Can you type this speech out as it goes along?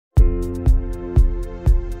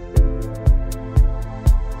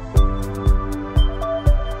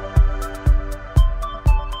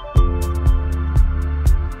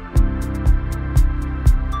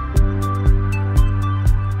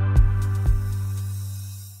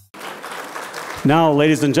Now,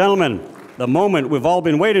 ladies and gentlemen, the moment we've all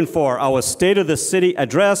been waiting for, our State of the City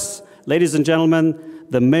address. Ladies and gentlemen,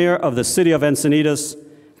 the Mayor of the City of Encinitas,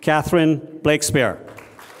 Catherine Blakespeare.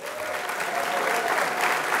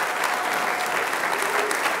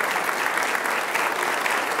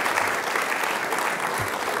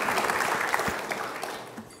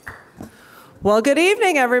 Well, good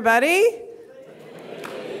evening, everybody.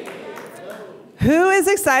 Who is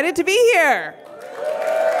excited to be here?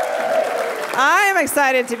 I am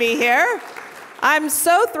excited to be here. I'm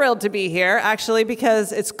so thrilled to be here, actually,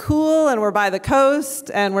 because it's cool and we're by the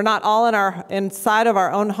coast and we're not all inside of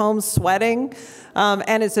our own homes sweating.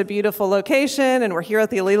 And it's a beautiful location, and we're here at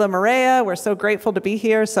the Alila Morea. We're so grateful to be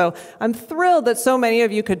here. So I'm thrilled that so many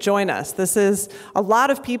of you could join us. This is a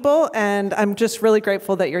lot of people, and I'm just really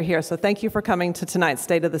grateful that you're here. So thank you for coming to tonight's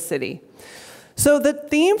State of the City. So the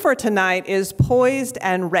theme for tonight is poised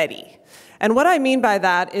and ready. And what I mean by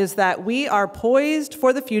that is that we are poised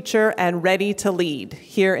for the future and ready to lead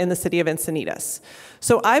here in the city of Encinitas.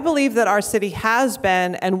 So I believe that our city has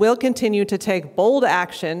been and will continue to take bold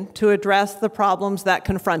action to address the problems that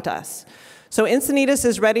confront us. So Encinitas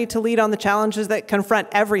is ready to lead on the challenges that confront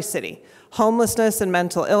every city: homelessness and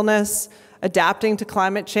mental illness, adapting to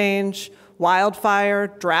climate change, wildfire,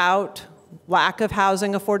 drought, lack of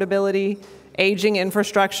housing affordability, aging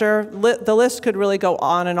infrastructure. The list could really go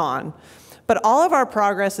on and on. But all of our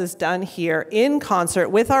progress is done here in concert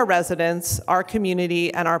with our residents, our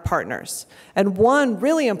community, and our partners. And one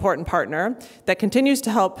really important partner that continues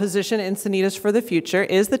to help position Encinitas for the future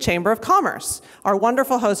is the Chamber of Commerce, our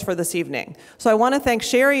wonderful host for this evening. So I want to thank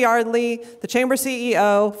Sherry Yardley, the Chamber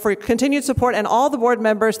CEO, for continued support, and all the board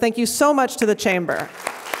members. Thank you so much to the Chamber.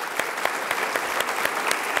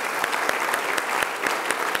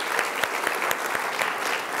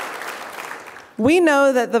 We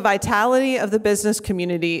know that the vitality of the business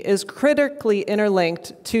community is critically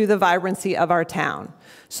interlinked to the vibrancy of our town.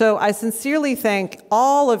 So I sincerely thank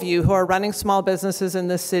all of you who are running small businesses in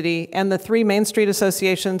this city, and the 3 Main Street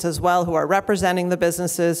associations as well, who are representing the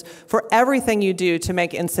businesses, for everything you do to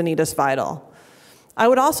make Encinitas vital. I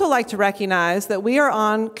would also like to recognize that we are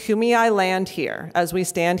on Kumeyaay land here as we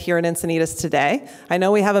stand here in Encinitas today. I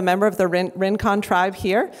know we have a member of the Rincon tribe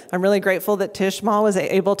here. I'm really grateful that Tishmal was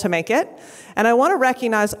able to make it. And I want to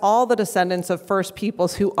recognize all the descendants of First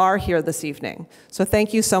Peoples who are here this evening. So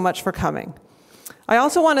thank you so much for coming. I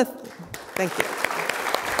also want to, thank you.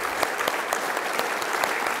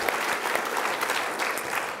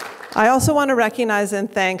 I also want to recognize and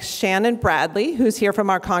thank Shannon Bradley, who's here from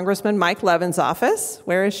our Congressman Mike Levin's office.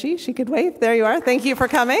 Where is she? She could wave. There you are. Thank you for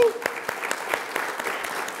coming.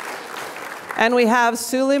 And we have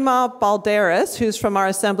Sulima Balderas, who's from our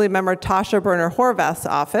Assembly Member Tasha Berner Horvath's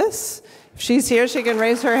office. If she's here, she can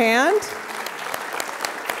raise her hand.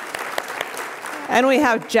 And we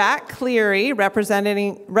have Jack Cleary,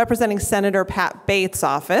 representing Senator Pat Bates'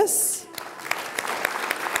 office.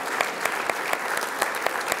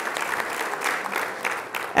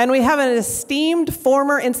 And we have an esteemed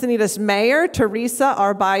former Encinitas mayor, Teresa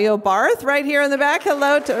Arballo Barth, right here in the back.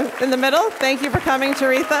 Hello, in the middle. Thank you for coming,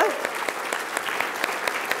 Teresa.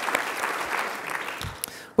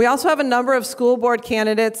 We also have a number of school board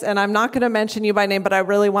candidates, and I'm not going to mention you by name, but I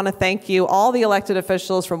really want to thank you, all the elected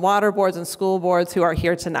officials from water boards and school boards who are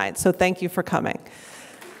here tonight. So thank you for coming.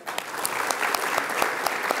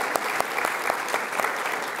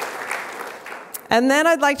 And then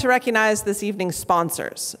I'd like to recognize this evening's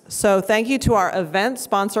sponsors. So thank you to our event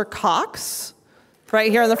sponsor, Cox,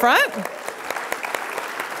 right here in the front.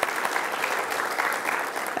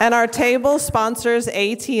 And our table sponsors,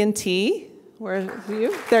 AT&T. Where are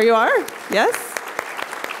you? There you are, yes.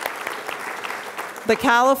 The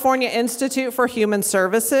California Institute for Human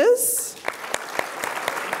Services.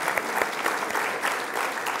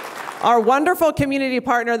 Our wonderful community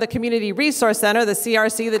partner, the Community Resource Center, the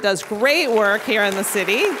CRC, that does great work here in the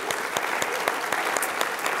city.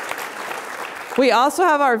 We also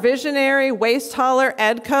have our visionary waste hauler,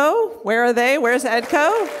 EDCO. Where are they? Where's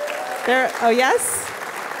EDCO? There, oh yes,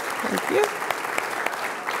 thank you.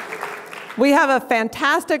 We have a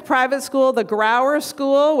fantastic private school, the Grauer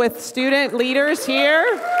School, with student leaders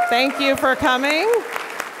here. Thank you for coming.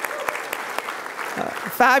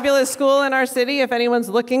 Fabulous school in our city. If anyone's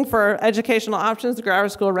looking for educational options, the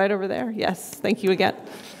Grauer School right over there. Yes, thank you again.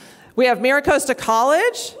 We have Miracosta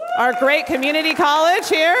College, our great community college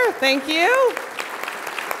here. Thank you.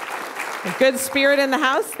 A good spirit in the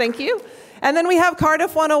house. Thank you. And then we have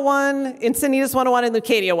Cardiff 101, Encinitas 101, and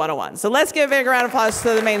Leucadia 101. So let's give a big round of applause to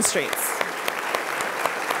the Main Streets.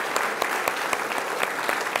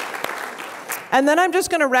 And then I'm just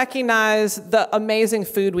going to recognize the amazing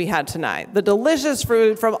food we had tonight, the delicious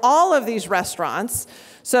food from all of these restaurants.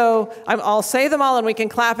 So I'll say them all and we can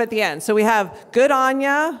clap at the end. So we have Good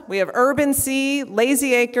Anya, we have Urban Sea,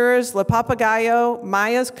 Lazy Acres, La Papagayo,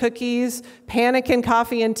 Maya's Cookies, Panikin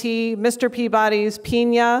Coffee and Tea, Mr. Peabody's,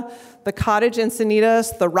 Pina, the Cottage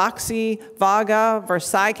Encinitas, the Roxy, Vaga,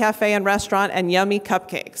 Versailles Cafe and Restaurant, and Yummy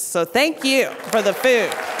Cupcakes. So thank you for the food.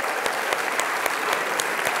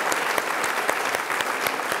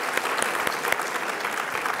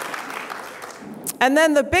 And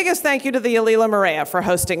then the biggest thank you to the Alila Maria for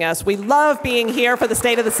hosting us. We love being here for the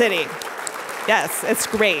State of the City. Yes, it's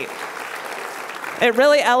great. It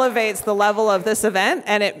really elevates the level of this event,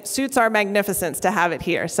 and it suits our magnificence to have it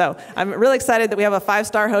here. So I'm really excited that we have a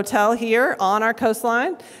 5-star hotel here on our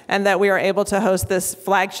coastline, and that we are able to host this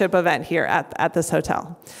flagship event here at this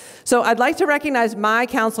hotel. So I'd like to recognize my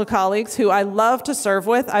council colleagues who I love to serve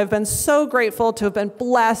with. I've been so grateful to have been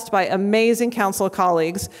blessed by amazing council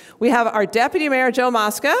colleagues. We have our Deputy Mayor, Joe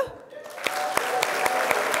Mosca.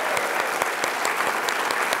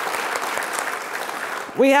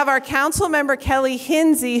 We have our council member, Kelly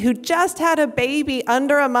Hinsey, who just had a baby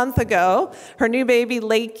under a month ago, her new baby,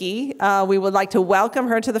 Lakey. We would like to welcome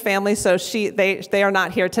her to the family, so they are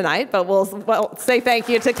not here tonight, but we'll say thank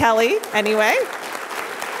you to Kelly anyway.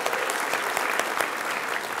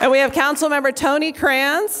 And we have council member Tony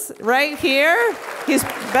Kranz right here. He's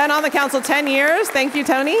been on the council 10 years. Thank you,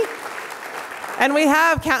 Tony. And we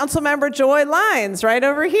have council member Joy Lyons right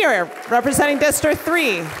over here, representing District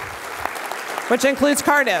 3, which includes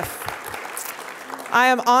Cardiff. I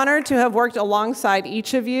am honored to have worked alongside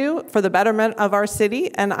each of you for the betterment of our city,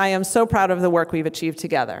 and I am so proud of the work we've achieved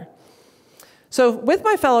together. So with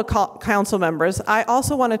my fellow council members, I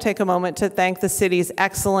also want to take a moment to thank the city's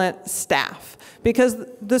excellent staff, because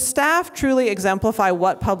the staff truly exemplify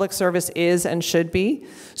what public service is and should be.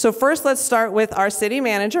 So first, let's start with our city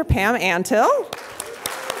manager, Pam Antill.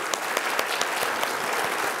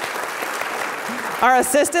 Our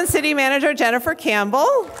assistant city manager, Jennifer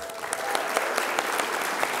Campbell.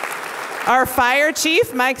 Our fire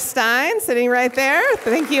chief, Mike Stein, sitting right there.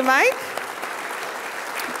 Thank you, Mike.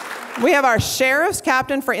 We have our sheriff's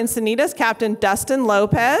captain for Encinitas, Captain Dustin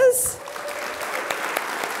Lopez.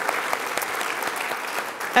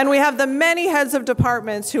 And we have the many heads of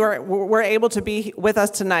departments who were able to be with us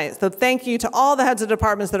tonight. So thank you to all the heads of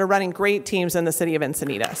departments that are running great teams in the city of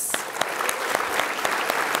Encinitas.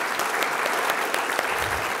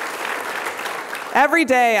 Every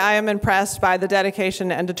day I am impressed by the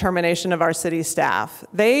dedication and determination of our city staff.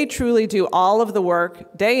 They truly do all of the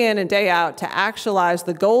work day in and day out to actualize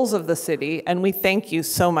the goals of the city, and we thank you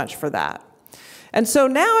so much for that. And so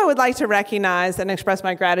now I would like to recognize and express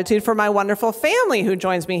my gratitude for my wonderful family who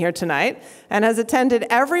joins me here tonight and has attended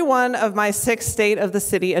every one of my 6 State of the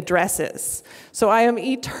City addresses. So I am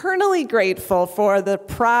eternally grateful for the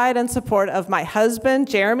pride and support of my husband,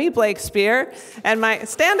 Jeremy Blakespeare, and my,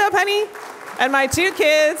 stand up, honey, and my 2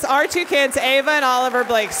 kids, our 2 kids, Ava and Oliver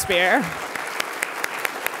Blakespeare.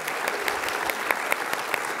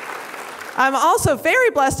 I'm also very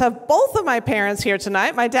blessed to have both of my parents here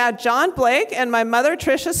tonight, my dad, John Blake, and my mother,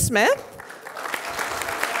 Tricia Smith.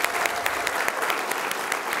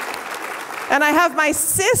 And I have my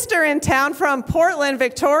sister in town from Portland,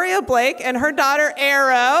 Victoria Blake, and her daughter,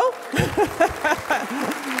 Arrow.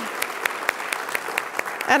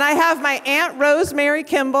 And I have my Aunt Rosemary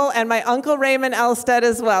Kimball and my Uncle Raymond Elstead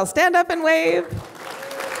as well. Stand up and wave.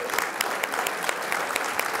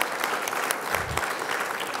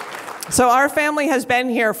 So our family has been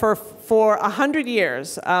here for 100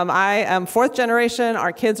 years. I am 4th generation,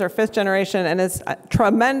 our kids are 5th generation, and it's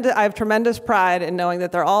tremendous. I have tremendous pride in knowing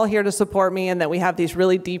that they're all here to support me and that we have these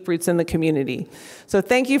really deep roots in the community. So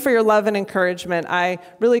thank you for your love and encouragement. I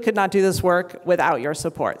really could not do this work without your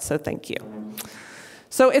support, so thank you.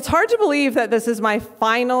 So it's hard to believe that this is my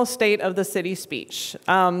final State of the City speech,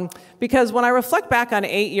 because when I reflect back on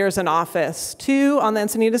 8 years in office, 2 on the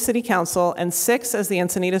Encinitas City Council and 6 as the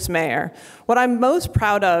Encinitas Mayor, what I'm most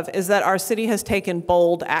proud of is that our city has taken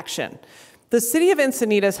bold action. The city of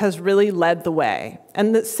Encinitas has really led the way,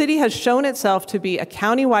 and the city has shown itself to be a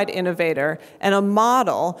countywide innovator and a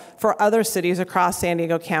model for other cities across San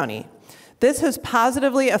Diego County. This has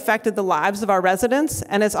positively affected the lives of our residents,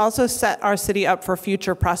 and it's also set our city up for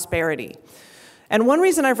future prosperity. And one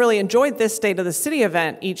reason I've really enjoyed this State of the City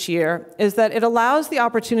event each year is that it allows the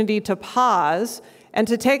opportunity to pause and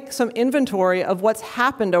to take some inventory of what's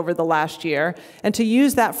happened over the last year and to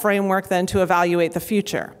use that framework then to evaluate the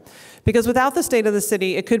future. Because without the state of the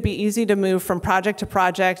city, it could be easy to move from project to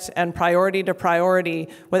project and priority to priority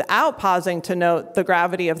without pausing to note the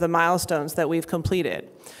gravity of the milestones that we've completed.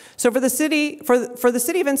 So for the city of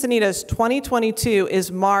Encinitas, 2022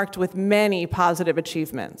 is marked with many positive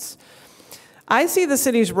achievements. I see the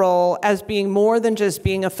city's role as being more than just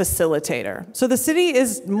being a facilitator. So the city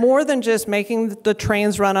is more than just making the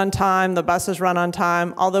trains run on time, the buses run on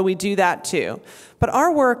time, although we do that too. But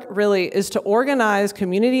our work really is to organize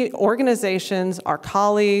community organizations, our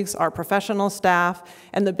colleagues, our professional staff,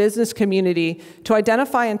 and the business community to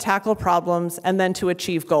identify and tackle problems and then to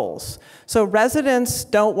achieve goals. So residents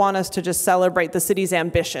don't want us to just celebrate the city's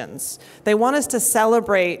ambitions. They want us to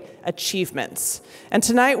celebrate achievements. And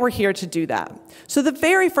tonight we're here to do that. So the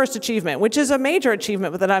very first achievement, which is a major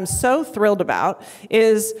achievement that I'm so thrilled about,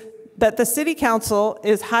 is that the City Council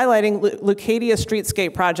is highlighting Leucadia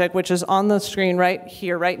Streetscape project, which is on the screen right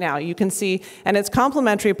here, right now. You can see, and its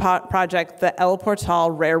complementary project, the El Portal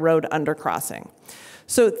Railroad Undercrossing.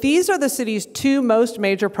 So these are the city's two most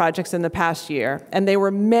major projects in the past year, and they were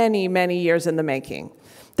many, many years in the making.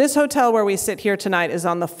 This hotel where we sit here tonight is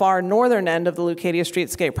on the far northern end of the Leucadia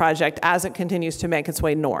Streetscape project as it continues to make its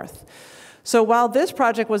way north. So while this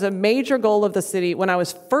project was a major goal of the city when I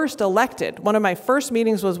was first elected, one of my first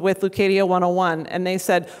meetings was with Leucadia 101, and they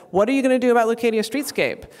said, "What are you going to do about Leucadia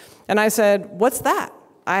Streetscape?" And I said, "What's that?"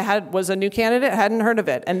 Was a new candidate, hadn't heard of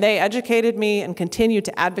it, and they educated me and continued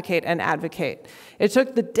to advocate and advocate. It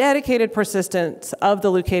took the dedicated persistence of the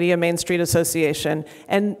Leucadia Main Street Association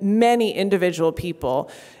and many individual people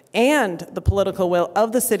and the political will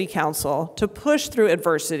of the City Council to push through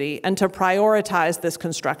adversity and to prioritize this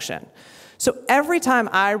construction. So every time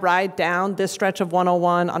I ride down this stretch of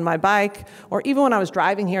 101 on my bike, or even when I was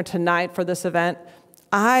driving here tonight for this event,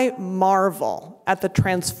 I marvel at the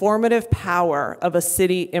transformative power of a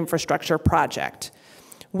city infrastructure project.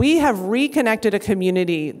 We have reconnected a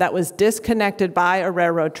community that was disconnected by a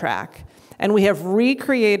railroad track, and we have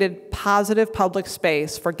recreated positive public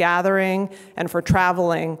space for gathering and for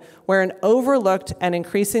traveling where an overlooked and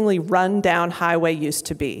increasingly run-down highway used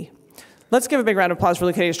to be. Let's give a big round of applause for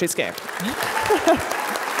Leucadia Streetscape.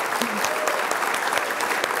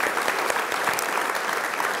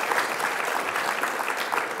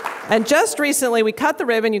 And just recently, we cut the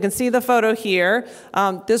ribbon. You can see the photo here.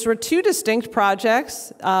 These were two distinct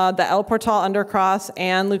projects, the El Portal Undercross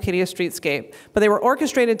and Leucadia Streetscape, but they were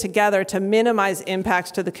orchestrated together to minimize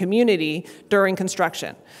impacts to the community during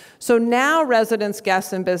construction. So now residents,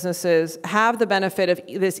 guests, and businesses have the benefit of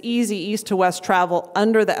this easy east to west travel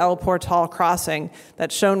under the El Portal crossing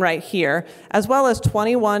that's shown right here, as well as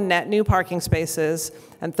 21 net new parking spaces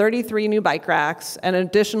and 33 new bike racks and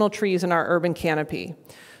additional trees in our urban canopy.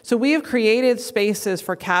 So we have created spaces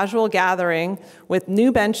for casual gathering with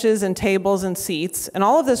new benches and tables and seats, and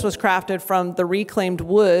all of this was crafted from the reclaimed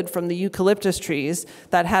wood from the eucalyptus trees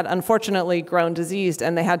that had unfortunately grown diseased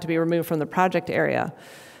and they had to be removed from the project area.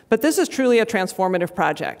 But this is truly a transformative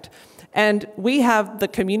project. And we have the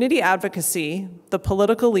community advocacy, the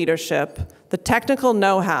political leadership, the technical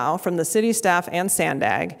know-how from the city staff and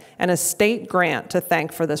SANDAG, and a state grant to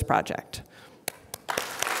thank for this project.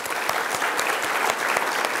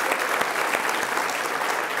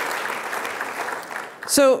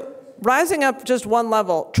 So rising up just one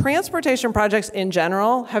level, transportation projects in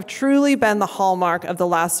general have truly been the hallmark of the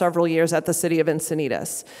last several years at the city of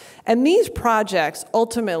Encinitas. And these projects,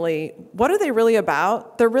 ultimately, what are they really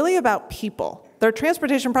about? They're really about people. They're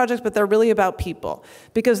transportation projects, but they're really about people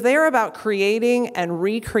because they are about creating and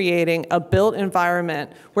recreating a built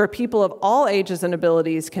environment where people of all ages and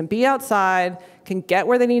abilities can be outside, can get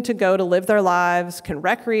where they need to go to live their lives, can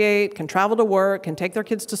recreate, can travel to work, can take their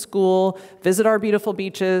kids to school, visit our beautiful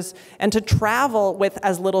beaches, and to travel with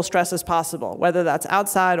as little stress as possible, whether that's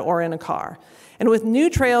outside or in a car. And with new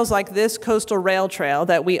trails like this coastal rail trail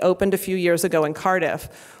that we opened a few years ago in Cardiff,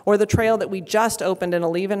 or the trail that we just opened in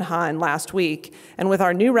Alevenheim last week, and with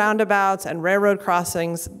our new roundabouts and railroad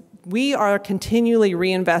crossings, we are continually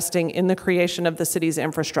reinvesting in the creation of the city's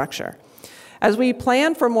infrastructure. As we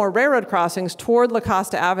plan for more railroad crossings toward La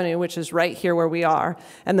Costa Avenue, which is right here where we are,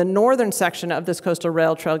 and the northern section of this coastal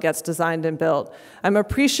rail trail gets designed and built, I'm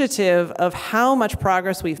appreciative of how much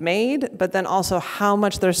progress we've made, but then also how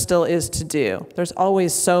much there still is to do. There's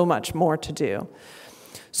always so much more to do.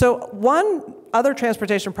 So one other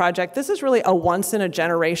transportation project, this is really a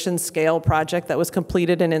once-in-a-generation scale project that was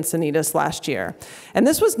completed in Encinitas last year. And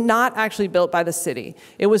this was not actually built by the city.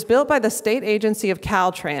 It was built by the state agency of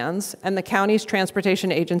Caltrans and the county's transportation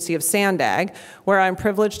agency of SANDAG, where I'm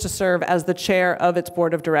privileged to serve as the chair of its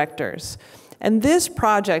board of directors. And this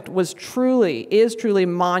project is truly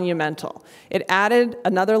monumental. It added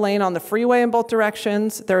another lane on the freeway in both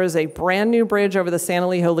directions. There is a brand new bridge over the San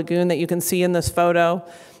Elijo Lagoon that you can see in this photo.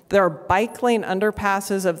 There are bike lane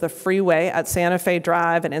underpasses of the freeway at Santa Fe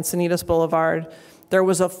Drive and Encinitas Boulevard. There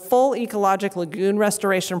was a full ecologic lagoon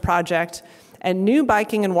restoration project and new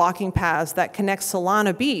biking and walking paths that connect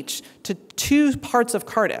Solana Beach to two parts of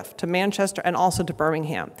Cardiff, to Manchester and also to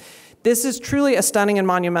Birmingham. This is truly a stunning and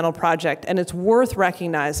monumental project, and it's worth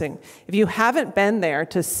recognizing. If you haven't been there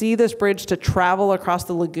to see this bridge, to travel across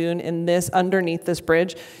the lagoon underneath this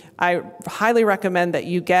bridge, I highly recommend that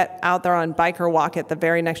you get out there on bike or walk it the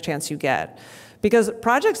very next chance you get. Because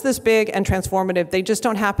projects this big and transformative, they just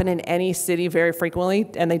don't happen in any city very frequently,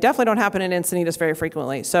 and they definitely don't happen in Encinitas very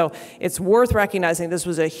frequently. So it's worth recognizing this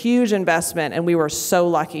was a huge investment, and we were so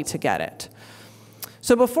lucky to get it.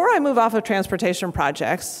 So before I move off of transportation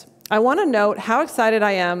projects, I want to note how excited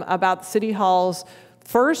I am about City Hall's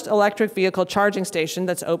first electric vehicle charging station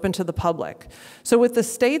that's open to the public. So with the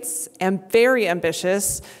state's very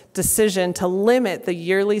ambitious decision to limit the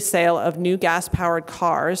yearly sale of new gas-powered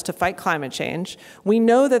cars to fight climate change, we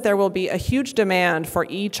know that there will be a huge demand for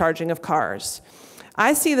e-charging of cars.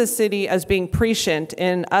 I see the city as being prescient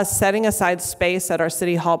in us setting aside space at our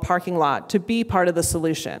City Hall parking lot to be part of the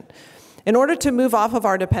solution. In order to move off of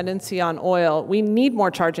our dependency on oil, we need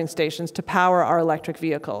more charging stations to power our electric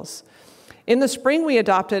vehicles. In the spring, we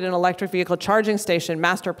adopted an electric vehicle charging station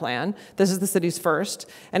master plan. This is the city's first,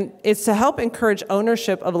 and it's to help encourage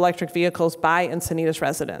ownership of electric vehicles by Encinitas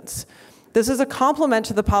residents. This is a complement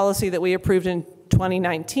to the policy that we approved in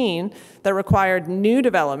 2019 that required new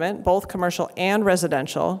development, both commercial and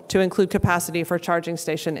residential, to include capacity for charging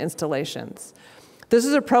station installations. This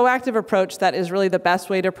is a proactive approach that is really the best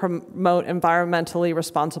way to promote environmentally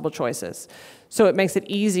responsible choices. So it makes it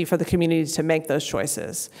easy for the community to make those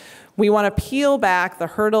choices. We want to peel back the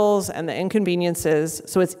hurdles and the inconveniences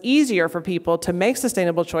so it's easier for people to make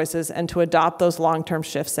sustainable choices and to adopt those long-term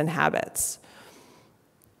shifts in habits.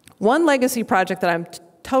 One legacy project that I'm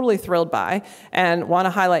totally thrilled by and want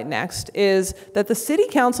to highlight next is that the City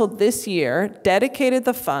Council this year dedicated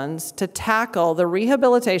the funds to tackle the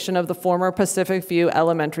rehabilitation of the former Pacific View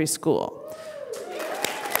Elementary School.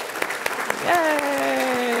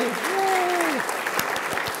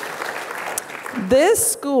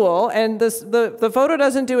 This school, and the photo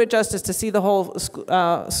doesn't do it justice to see the whole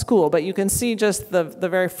school, but you can see just the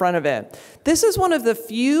very front of it. This is one of the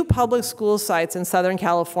few public school sites in Southern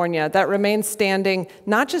California that remains standing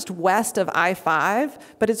not just west of I-5,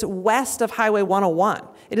 but it's west of Highway 101.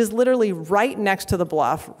 It is literally right next to the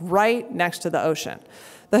bluff, right next to the ocean.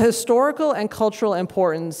 The historical and cultural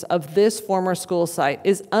importance of this former school site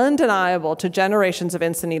is undeniable to generations of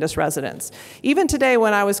Encinitas residents. Even today,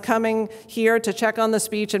 when I was coming here to check on the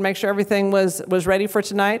speech and make sure everything was ready for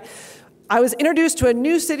tonight, I was introduced to a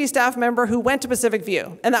new city staff member who went to Pacific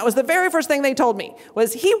View. And that was the very first thing they told me,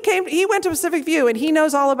 was he went to Pacific View and he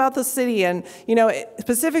knows all about the city. And you know,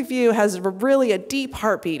 Pacific View has really a deep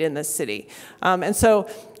heartbeat in this city. And so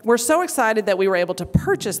we're so excited that we were able to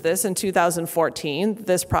purchase this in 2014,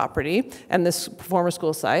 this property and this former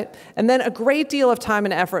school site. And then a great deal of time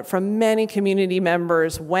and effort from many community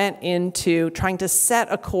members went into trying to set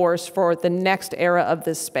a course for the next era of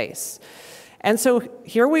this space. And so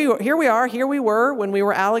here we were when we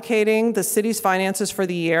were allocating the city's finances for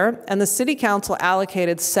the year, and the City Council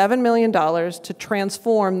allocated $7 million to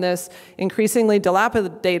transform this increasingly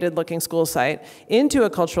dilapidated-looking school site into a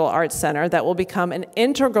cultural arts center that will become an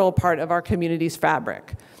integral part of our community's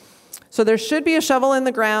fabric. So there should be a shovel in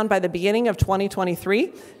the ground by the beginning of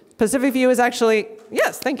 2023. Pacific View is actually,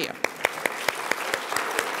 yes, thank you.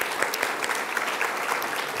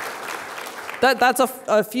 That's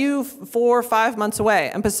a few, 4 or 5 months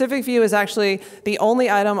away. And Pacific View is actually the only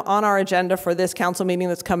item on our agenda for this council meeting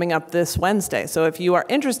that's coming up this Wednesday. So if you are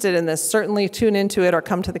interested in this, certainly tune into it or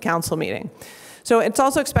come to the council meeting. So it's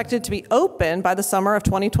also expected to be open by the summer of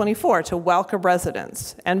 2024 to welcome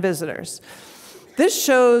residents and visitors.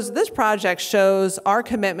 This project shows our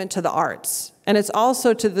commitment to the arts. And it's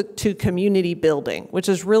also to community building, which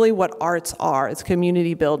is really what arts are. It's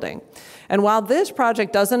community building. And while this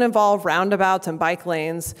project doesn't involve roundabouts and bike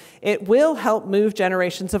lanes, it will help move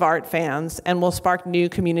generations of art fans and will spark new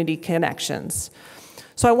community connections.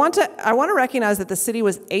 So I want to recognize that the city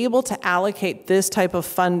was able to allocate this type of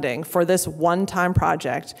funding for this one-time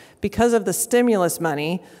project because of the stimulus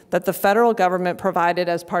money that the federal government provided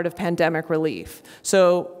as part of pandemic relief.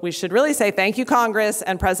 So we should really say thank you, Congress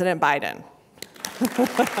and President Biden.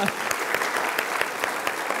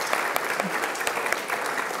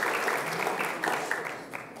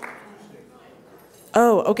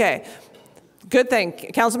 Oh, okay. Good thing.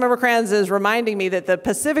 Councilmember Kranz is reminding me that the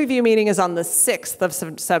Pacific View meeting is on the 6th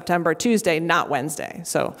of September, Tuesday, not Wednesday.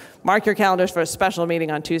 So mark your calendars for a special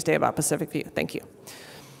meeting on Tuesday about Pacific View. Thank you.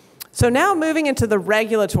 So now moving into the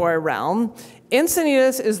regulatory realm,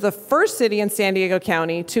 Encinitas is the first city in San Diego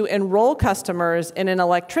County to enroll customers in an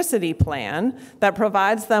electricity plan that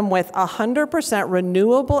provides them with 100%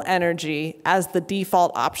 renewable energy as the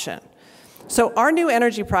default option. So our new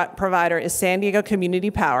energy provider is San Diego Community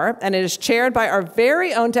Power, and it is chaired by our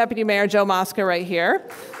very own Deputy Mayor Joe Mosca right here.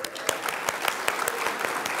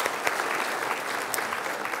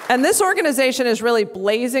 And this organization is really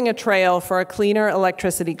blazing a trail for a cleaner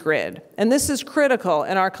electricity grid. And this is critical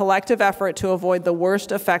in our collective effort to avoid the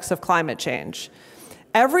worst effects of climate change.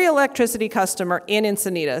 Every electricity customer in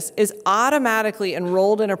Encinitas is automatically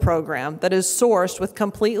enrolled in a program that is sourced with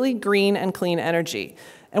completely green and clean energy.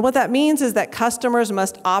 And what that means is that customers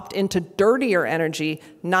must opt into dirtier energy,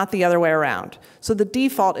 not the other way around. So the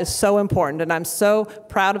default is so important, and I'm so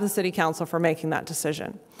proud of the City Council for making that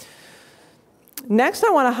decision. Next,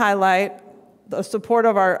 I want to highlight the support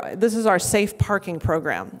of this is our safe parking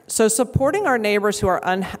program. So supporting our neighbors who are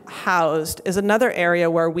unhoused is another area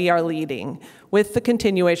where we are leading with the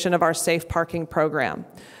continuation of our safe parking program.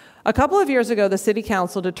 A couple of years ago, the City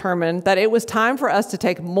Council determined that it was time for us to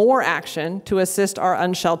take more action to assist our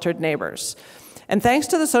unsheltered neighbors. And thanks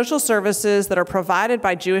to the social services that are provided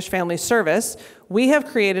by Jewish Family Service, we have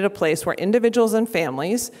created a place where individuals and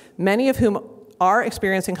families, many of whom are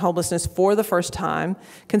experiencing homelessness for the first time,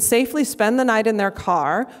 can safely spend the night in their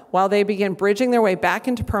car while they begin bridging their way back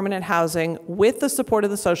into permanent housing with the support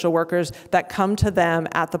of the social workers that come to them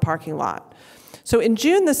at the parking lot. So in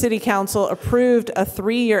June, the City Council approved a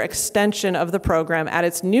 3-year extension of the program at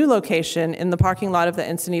its new location in the parking lot of the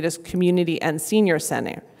Encinitas Community and Senior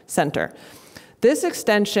Center. This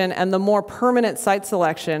extension and the more permanent site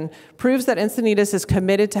selection proves that Encinitas is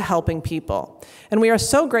committed to helping people. And we are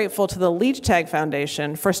so grateful to the Leech Tag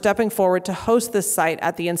Foundation for stepping forward to host this site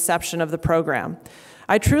at the inception of the program.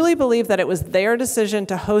 I truly believe that it was their decision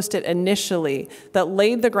to host it initially that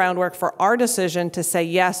laid the groundwork for our decision to say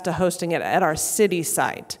yes to hosting it at our city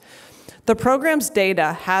site. The program's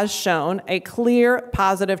data has shown a clear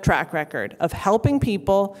positive track record of helping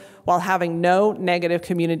people while having no negative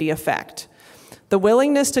community effect. The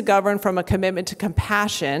willingness to govern from a commitment to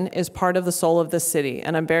compassion is part of the soul of this city,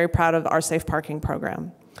 and I'm very proud of our safe parking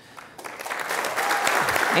program.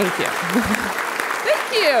 Thank you.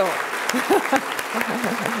 Thank you.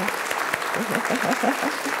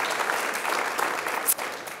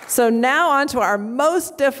 So now on to our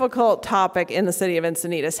most difficult topic in the city of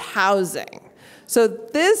Encinitas, housing. So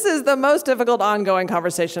this is the most difficult ongoing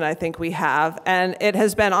conversation I think we have, and it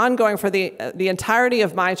has been ongoing for the entirety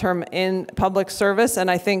of my term in public service,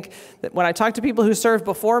 and I think that when I talk to people who served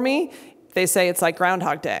before me, they say it's like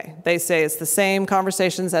Groundhog Day. They say it's the same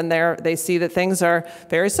conversations, and they see that things are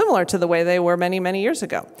very similar to the way they were many, many years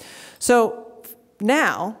ago. So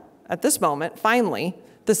now, at this moment, finally,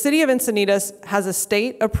 the city of Encinitas has a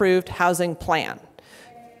state-approved housing plan.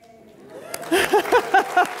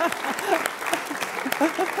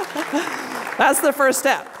 That's the first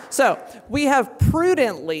step. So we have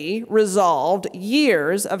prudently resolved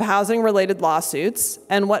years of housing-related lawsuits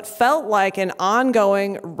and what felt like an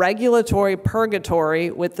ongoing regulatory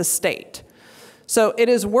purgatory with the state. So it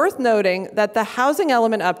is worth noting that the housing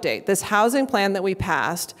element update, this housing plan that we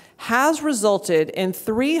passed, has resulted in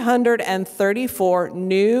 334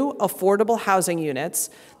 new affordable housing units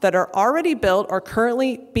that are already built or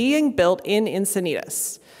currently being built in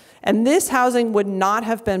Encinitas. And this housing would not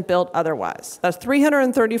have been built otherwise. That's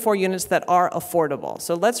 334 units that are affordable.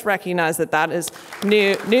 So let's recognize that that is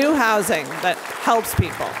new housing that helps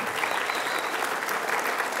people.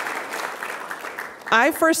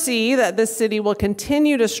 I foresee that this city will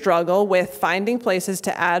continue to struggle with finding places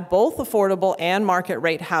to add both affordable and market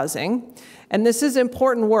rate housing. And this is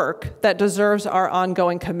important work that deserves our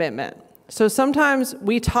ongoing commitment. So sometimes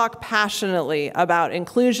we talk passionately about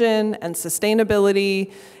inclusion and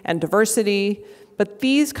sustainability and diversity, but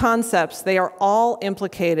these concepts, they are all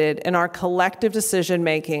implicated in our collective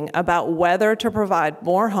decision-making about whether to provide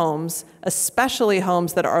more homes, especially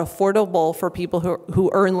homes that are affordable for people who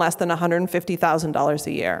earn less than $150,000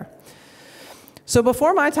 a year. So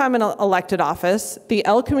before my time in elected office, the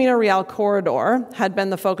El Camino Real corridor had been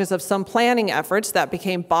the focus of some planning efforts that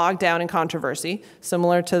became bogged down in controversy,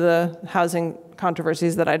 similar to the housing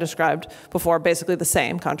controversies that I described before, basically the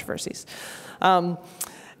same controversies.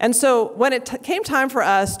 And so when it came time for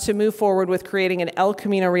us to move forward with creating an El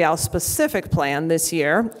Camino Real specific plan this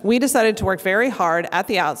year, we decided to work very hard at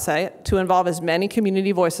the outset to involve as many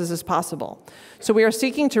community voices as possible. So we are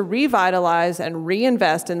seeking to revitalize and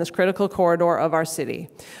reinvest in this critical corridor of our city.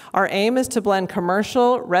 Our aim is to blend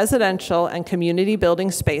commercial, residential, and community building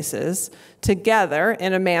spaces together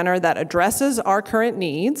in a manner that addresses our current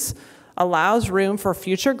needs, allows room for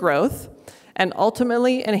future growth, and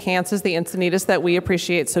ultimately enhances the Encinitas that we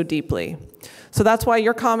appreciate so deeply. So that's why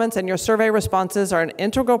your comments and your survey responses are an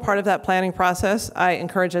integral part of that planning process. I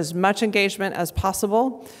encourage as much engagement as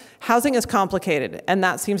possible. Housing is complicated, and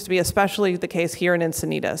that seems to be especially the case here in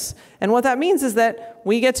Encinitas. And what that means is that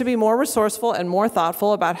we get to be more resourceful and more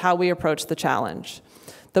thoughtful about how we approach the challenge.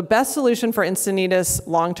 The best solution for Encinitas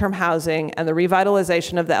long-term housing and the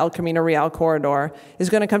revitalization of the El Camino Real corridor is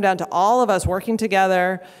going to come down to all of us working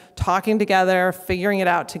together, talking together, figuring it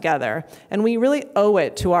out together. And we really owe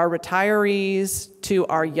it to our retirees, to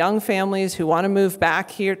our young families who want to move back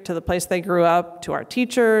here to the place they grew up, to our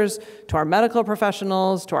teachers, to our medical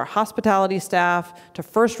professionals, to our hospitality staff, to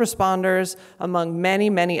first responders, among many,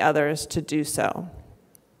 many others, to do so.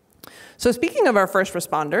 So speaking of our first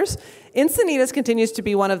responders, Encinitas continues to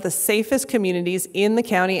be one of the safest communities in the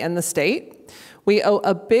county and the state. We owe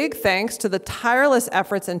a big thanks to the tireless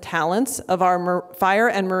efforts and talents of our fire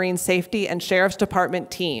and marine safety and sheriff's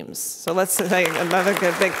department teams. So let's say another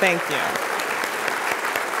good big thank you.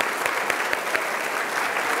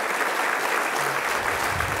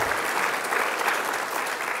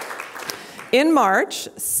 In March,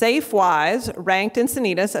 SafeWise ranked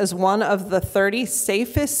Encinitas as one of the 30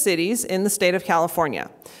 safest cities in the state of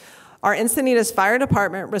California. Our Encinitas Fire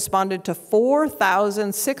Department responded to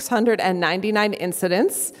 4,699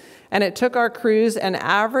 incidents, and it took our crews an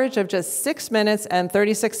average of just 6 minutes and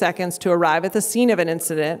 36 seconds to arrive at the scene of an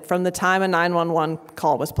incident from the time a 911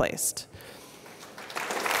 call was placed.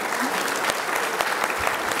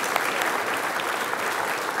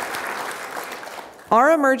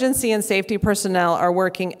 Our emergency and safety personnel are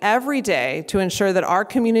working every day to ensure that our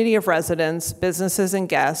community of residents, businesses, and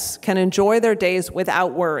guests can enjoy their days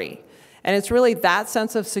without worry. And it's really that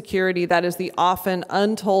sense of security that is the often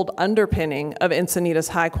untold underpinning of Encinitas'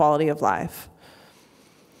 high quality of life.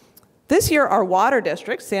 This year, our water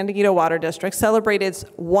district, San Diego Water District, celebrated its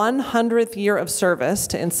 100th year of service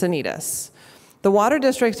to Encinitas. The Water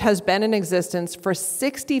District has been in existence for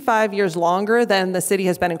 65 years longer than the city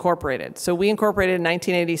has been incorporated. So we incorporated in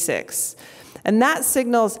 1986. And that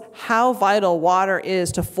signals how vital water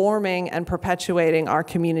is to forming and perpetuating our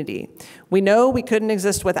community. We know we couldn't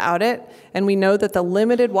exist without it, and we know that the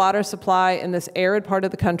limited water supply in this arid part of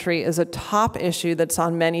the country is a top issue that's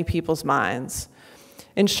on many people's minds.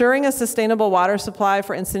 Ensuring a sustainable water supply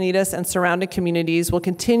for Encinitas and surrounding communities will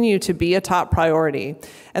continue to be a top priority.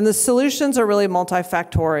 And the solutions are really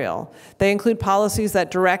multifactorial. They include policies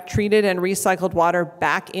that direct treated and recycled water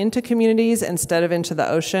back into communities instead of into the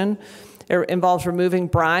ocean. It involves removing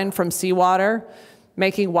brine from seawater,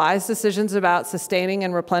 making wise decisions about sustaining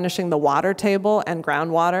and replenishing the water table and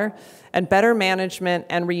groundwater, and better management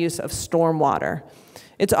and reuse of stormwater.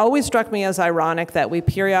 It's always struck me as ironic that we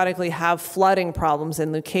periodically have flooding problems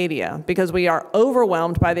in Leucadia because we are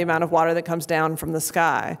overwhelmed by the amount of water that comes down from the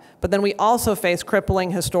sky, but then we also face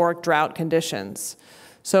crippling historic drought conditions.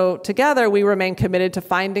 So together, we remain committed to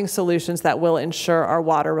finding solutions that will ensure our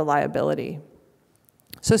water reliability.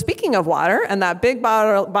 So speaking of water and that big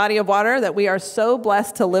body of water that we are so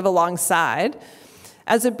blessed to live alongside,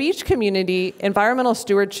 as a beach community, environmental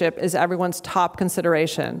stewardship is everyone's top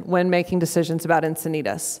consideration when making decisions about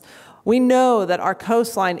Encinitas. We know that our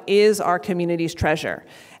coastline is our community's treasure,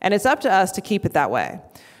 and it's up to us to keep it that way.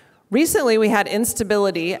 Recently, we had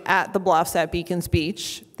instability at the bluffs at Beacons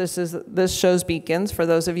Beach. This shows Beacons, for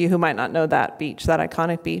those of you who might not know that beach, that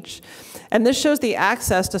iconic beach. And this shows the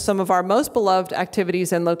access to some of our most beloved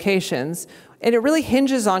activities and locations, and it really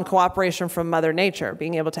hinges on cooperation from Mother Nature,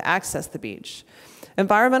 being able to access the beach.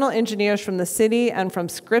 Environmental engineers from the city and from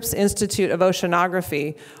Scripps Institute of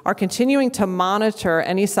Oceanography are continuing to monitor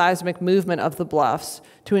any seismic movement of the bluffs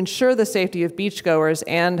to ensure the safety of beachgoers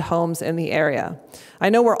and homes in the area. I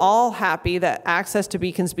know we're all happy that access to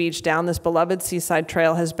Beacons Beach down this beloved seaside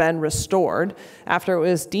trail has been restored after it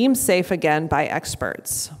was deemed safe again by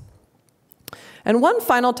experts. And one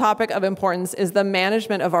final topic of importance is the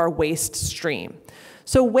management of our waste stream.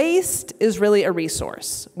 So waste is really a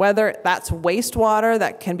resource, whether that's wastewater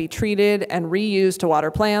that can be treated and reused to water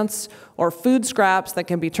plants, or food scraps that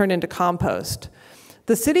can be turned into compost.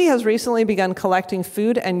 The city has recently begun collecting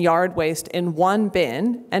food and yard waste in one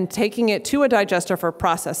bin and taking it to a digester for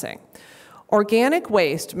processing. Organic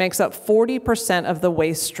waste makes up 40% of the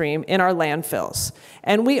waste stream in our landfills.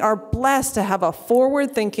 And we are blessed to have a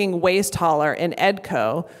forward-thinking waste hauler in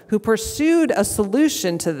EDCO who pursued a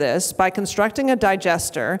solution to this by constructing a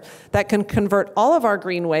digester that can convert all of our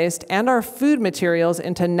green waste and our food materials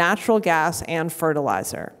into natural gas and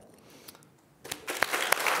fertilizer.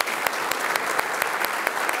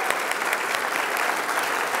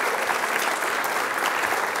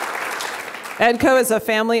 EDCO is a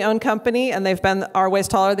family-owned company, and they've been our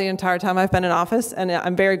waste hauler the entire time I've been in office, and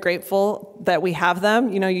I'm very grateful that we have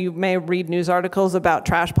them. You know, you may read news articles about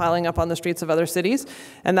trash piling up on the streets of other cities,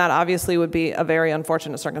 and that obviously would be a very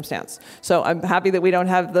unfortunate circumstance. So I'm happy that we don't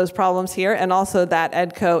have those problems here, and also that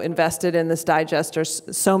EDCO invested in this digester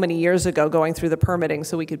so many years ago, going through the permitting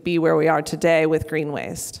so we could be where we are today with green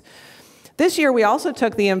waste. This year, we also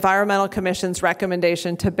took the Environmental Commission's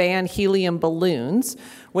recommendation to ban helium balloons,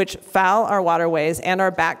 which foul our waterways and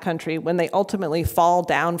our backcountry when they ultimately fall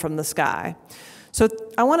down from the sky. So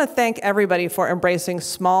I want to thank everybody for embracing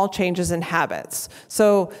small changes in habits.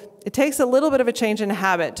 So it takes a little bit of a change in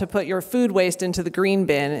habit to put your food waste into the green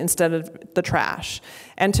bin instead of the trash,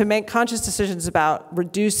 and to make conscious decisions about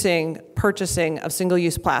reducing purchasing of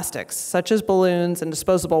single-use plastics, such as balloons and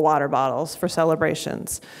disposable water bottles for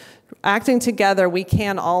celebrations. Acting together, we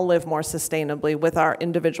can all live more sustainably with our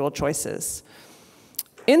individual choices.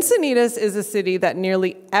 Encinitas is a city that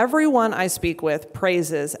nearly everyone I speak with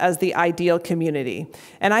praises as the ideal community.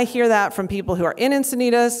 And I hear that from people who are in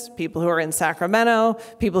Encinitas, people who are in Sacramento,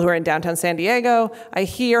 people who are in downtown San Diego. I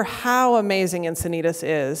hear how amazing Encinitas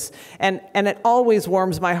is. And it always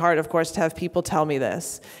warms my heart, of course, to have people tell me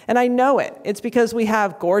this. And I know it. It's because we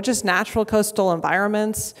have gorgeous natural coastal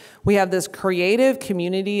environments. We have this creative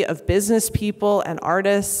community of business people and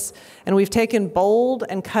artists, and we've taken bold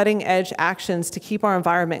and cutting-edge actions to keep our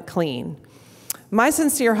environment clean. My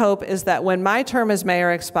sincere hope is that when my term as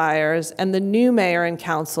mayor expires and the new mayor and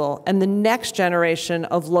council and the next generation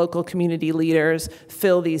of local community leaders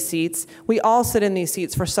fill these seats, we all sit in these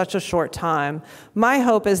seats for such a short time. My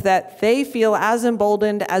hope is that they feel as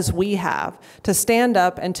emboldened as we have to stand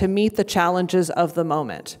up and to meet the challenges of the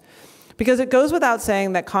moment. Because it goes without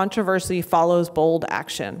saying that controversy follows bold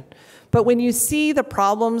action. But when you see the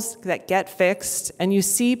problems that get fixed and you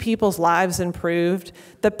see people's lives improved,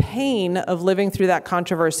 the pain of living through that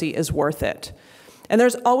controversy is worth it. And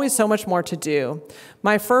there's always so much more to do.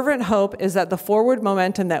 My fervent hope is that the forward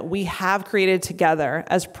momentum that we have created together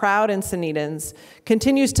as proud Encinitans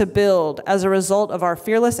continues to build as a result of our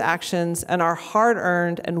fearless actions and our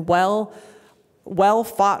hard-earned and well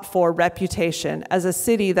fought for reputation as a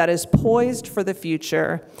city that is poised for the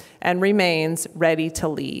future and remains ready to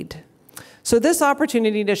lead. So this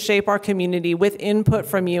opportunity to shape our community with input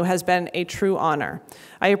from you has been a true honor.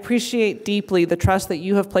 I appreciate deeply the trust that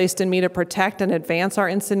you have placed in me to protect and advance our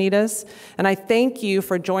Encinitas, and I thank you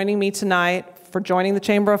for joining me tonight, for joining the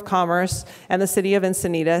Chamber of Commerce and the City of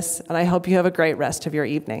Encinitas, and I hope you have a great rest of your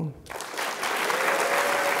evening.